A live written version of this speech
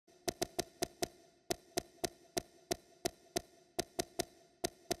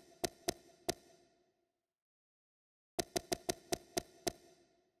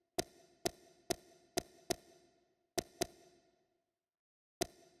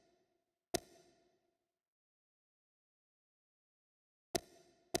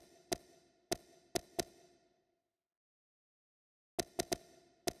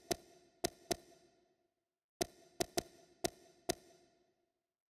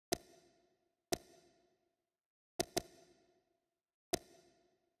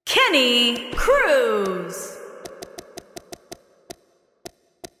Kenny Cruz.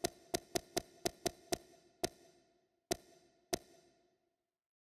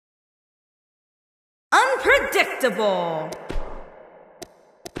 Unpredictable.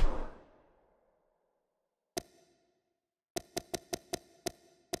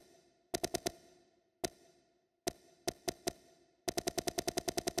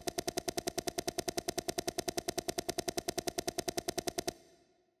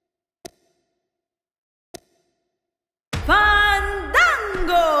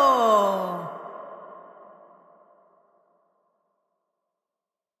 Fandango.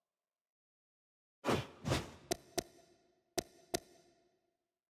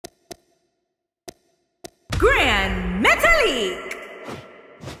 Grand Metalik.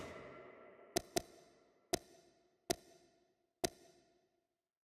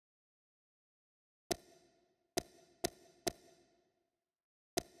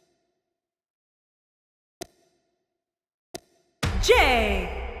 Jey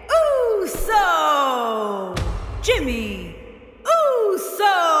Uso. Jimmy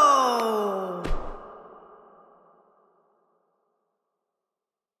Uso.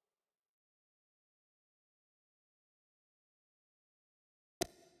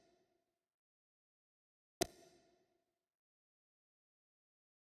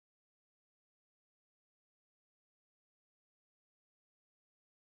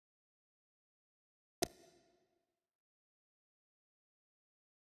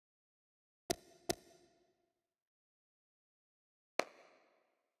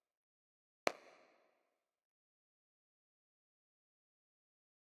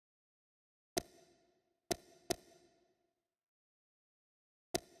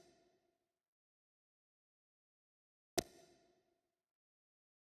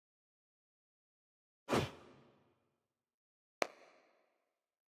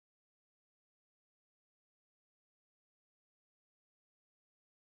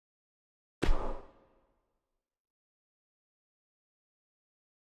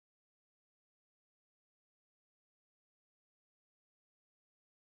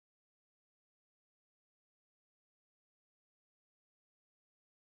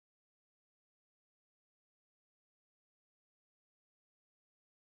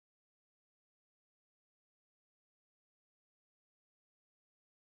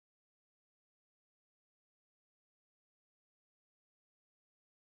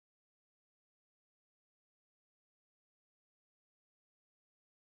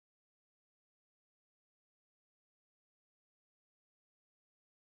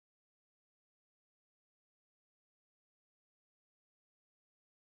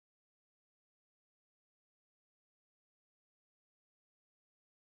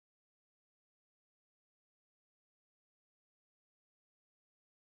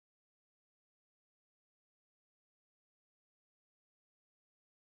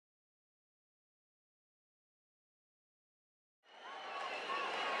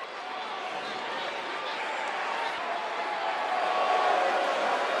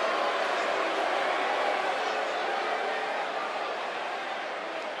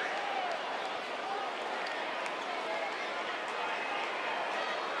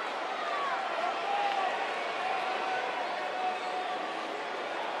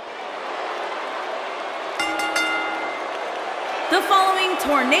 The following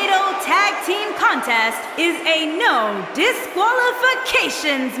Tornado Tag Team Contest is a no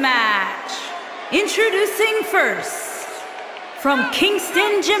disqualifications match. Introducing first, from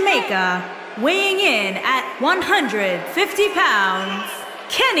Kingston, Jamaica, weighing in at 150 pounds,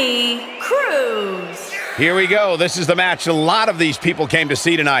 Kenny Cruz. Here we go. This is the match a lot of these people came to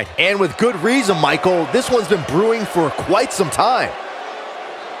see tonight. And with good reason, Michael. This one's been brewing for quite some time.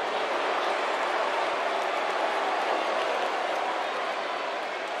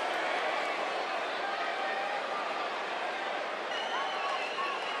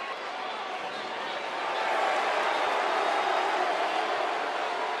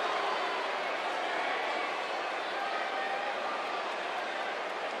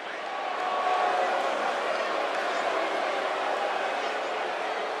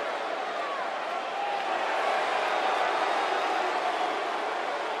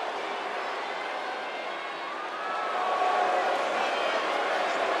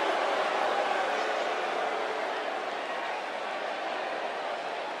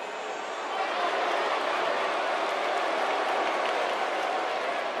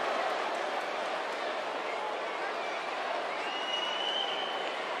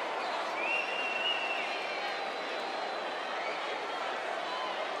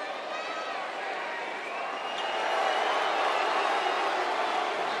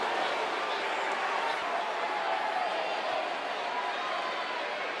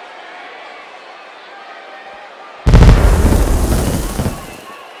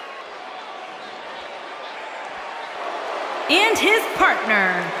 And his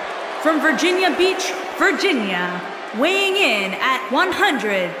partner, from Virginia Beach, Virginia, weighing in at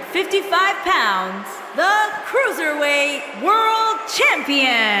 155 pounds, the Cruiserweight World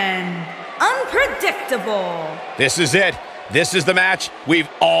Champion, Unpredictable. This is it. This is the match we've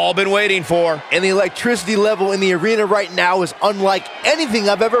all been waiting for. And the electricity level in the arena right now is unlike anything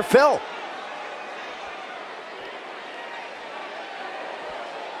I've ever felt.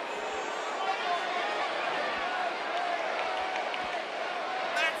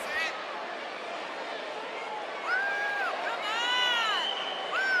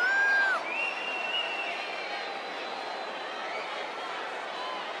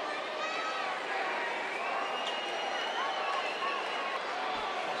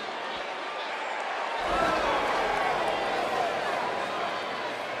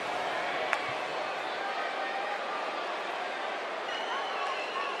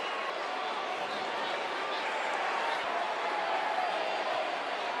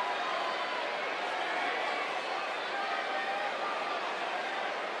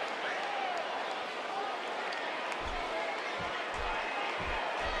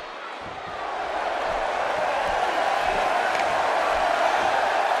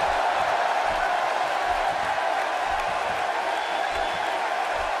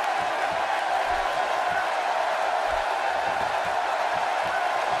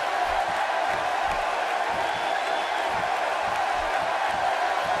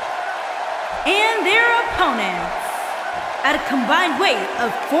 And their opponents, at a combined weight of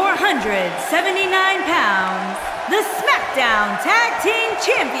 479 pounds, the SmackDown Tag Team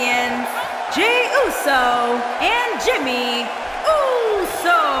Champions, Jey Uso and Jimmy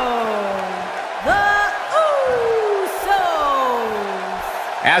Uso. The Usos.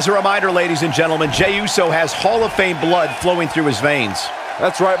 As a reminder, ladies and gentlemen, Jey Uso has Hall of Fame blood flowing through his veins.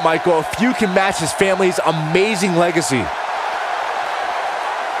 That's right, Michael. Few can match his family's amazing legacy.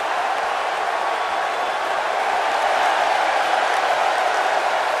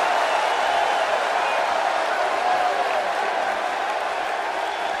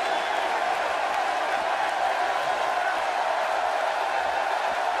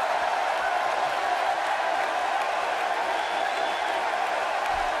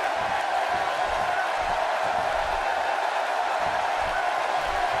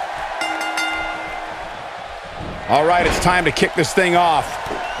 All right, it's time to kick this thing off.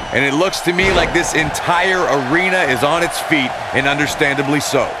 And it looks to me like this entire arena is on its feet, and understandably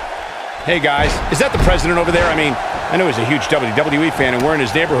so. Hey guys, is that the president over there? I mean, I know he's a huge WWE fan and we're in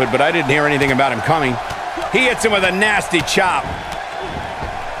his neighborhood, but I didn't hear anything about him coming. He hits him with a nasty chop.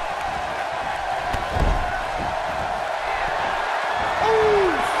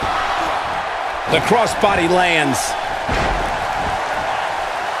 The crossbody lands.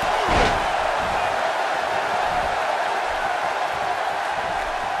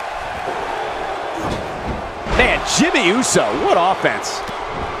 Man, Jimmy Uso, what offense.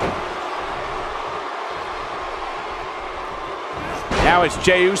 Now it's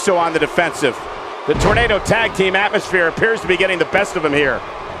Jey Uso on the defensive. The Tornado Tag Team atmosphere appears to be getting the best of him here.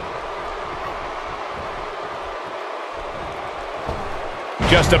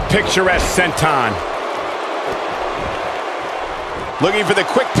 Just a picturesque senton. Looking for the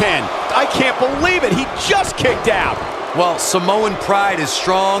quick pin. I can't believe it. He just kicked out. Well, Samoan pride is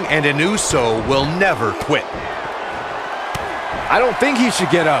strong, and an Uso will never quit. I don't think he should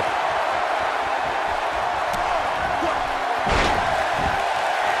get up.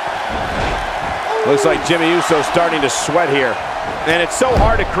 Looks like Jimmy Uso's starting to sweat here. And it's so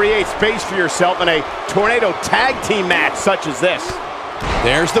hard to create space for yourself in a Tornado Tag Team match such as this.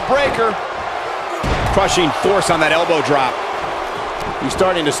 There's the breaker. Crushing force on that elbow drop. He's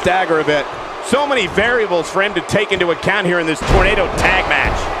starting to stagger a bit. So many variables for him to take into account here in this Tornado Tag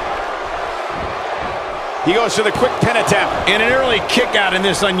match. He goes for the quick pin attempt. And an early kick out in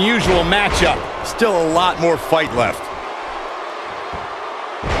this unusual matchup. Still a lot more fight left.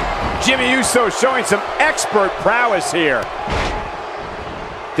 Jimmy Uso showing some expert prowess here.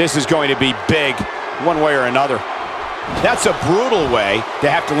 This is going to be big, one way or another. That's a brutal way to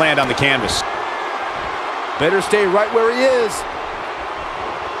have to land on the canvas. Better stay right where he is.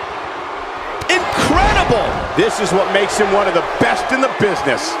 Incredible! This is what makes him one of the best in the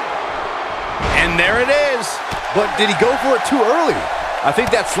business. And there it is. But did he go for it too early? I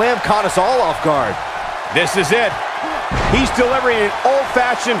think that slam caught us all off guard. This is it. He's delivering an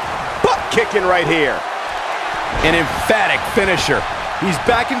old-fashioned butt kicking right here. An emphatic finisher. He's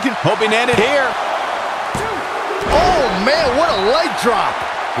back in hoping to end it here. Oh, man, what a leg drop.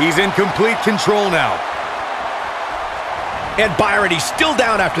 He's in complete control now. And Byron, he's still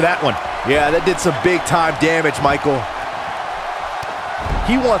down after that one. Yeah, that did some big-time damage, Michael.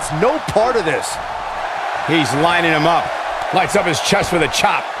 He wants no part of this. He's lining him up. Lights up his chest with a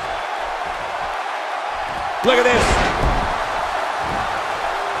chop. Look at this.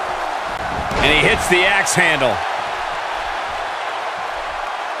 And he hits the axe handle.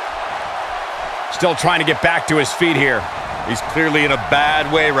 Still trying to get back to his feet here. He's clearly in a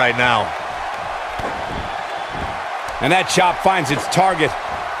bad way right now. And that chop finds its target.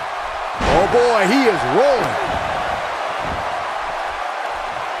 Oh boy, he is rolling.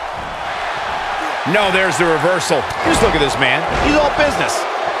 No, there's the reversal. Just look at this man. He's all business.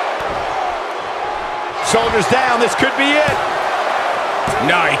 Shoulders down. This could be it.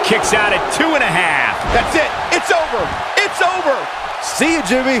 No, he kicks out at 2.5. That's it. It's over. It's over. See you,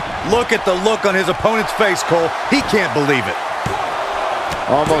 Jimmy. Look at the look on his opponent's face, Cole. He can't believe it.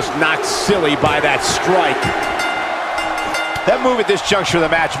 Almost knocked silly by that strike. That move at this juncture of the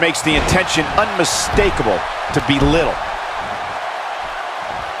match makes the intention unmistakable to belittle.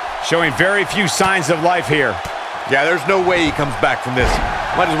 Showing very few signs of life here. Yeah, there's no way he comes back from this.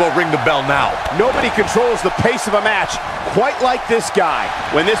 Might as well ring the bell now. Nobody controls the pace of a match quite like this guy.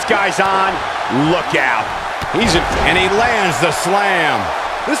 When this guy's on, look out. And he lands the slam.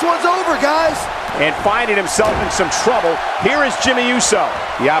 This one's over, guys. And finding himself in some trouble, here is Jimmy Uso.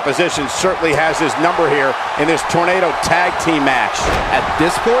 The opposition certainly has his number here in this Tornado Tag Team match. At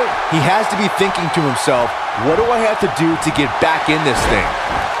this point, he has to be thinking to himself, what do I have to do to get back in this thing?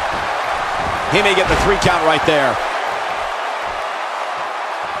 He may get the 3 count right there.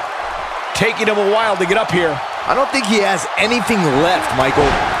 Taking him a while to get up here. I don't think he has anything left, Michael.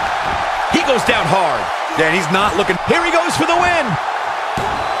 He goes down hard. Dan, he's not looking. Here he goes for the win.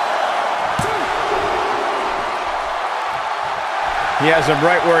 He has him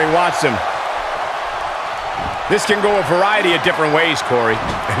right where he wants him. This can go a variety of different ways, Corey.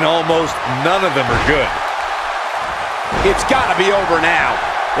 And almost none of them are good. It's got to be over now.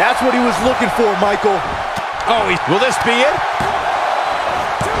 That's what he was looking for, Michael. Oh, will this be it?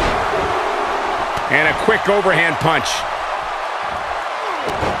 And a quick overhand punch.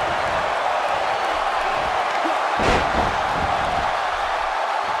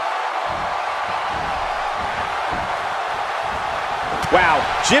 Wow,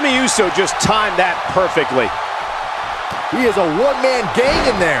 Jimmy Uso just timed that perfectly. He is a one-man gang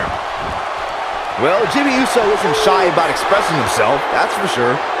in there. Well, Jimmy Uso isn't shy about expressing himself, that's for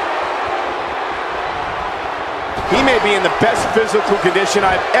sure. He may be in the best physical condition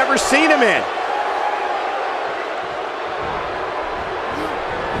I've ever seen him in.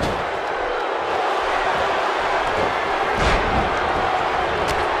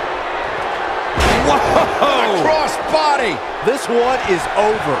 Whoa! Cross body. This one is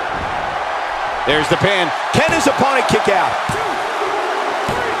over. There's the pin. Can his opponent kick out?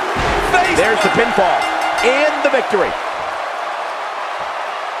 There's the pinfall and the victory.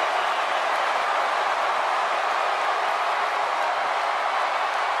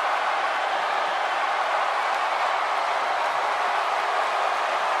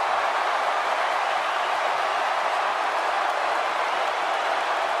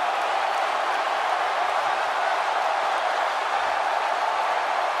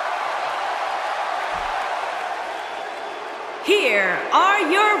 Here are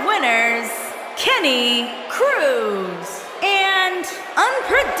your winners, Kenny Cruz and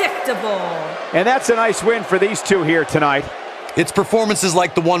Unpredictable. And that's a nice win for these two here tonight. It's performances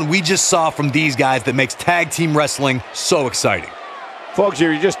like the one we just saw from these guys that makes tag team wrestling so exciting. Folks, if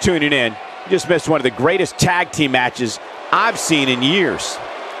you're just tuning in, you just missed one of the greatest tag team matches I've seen in years.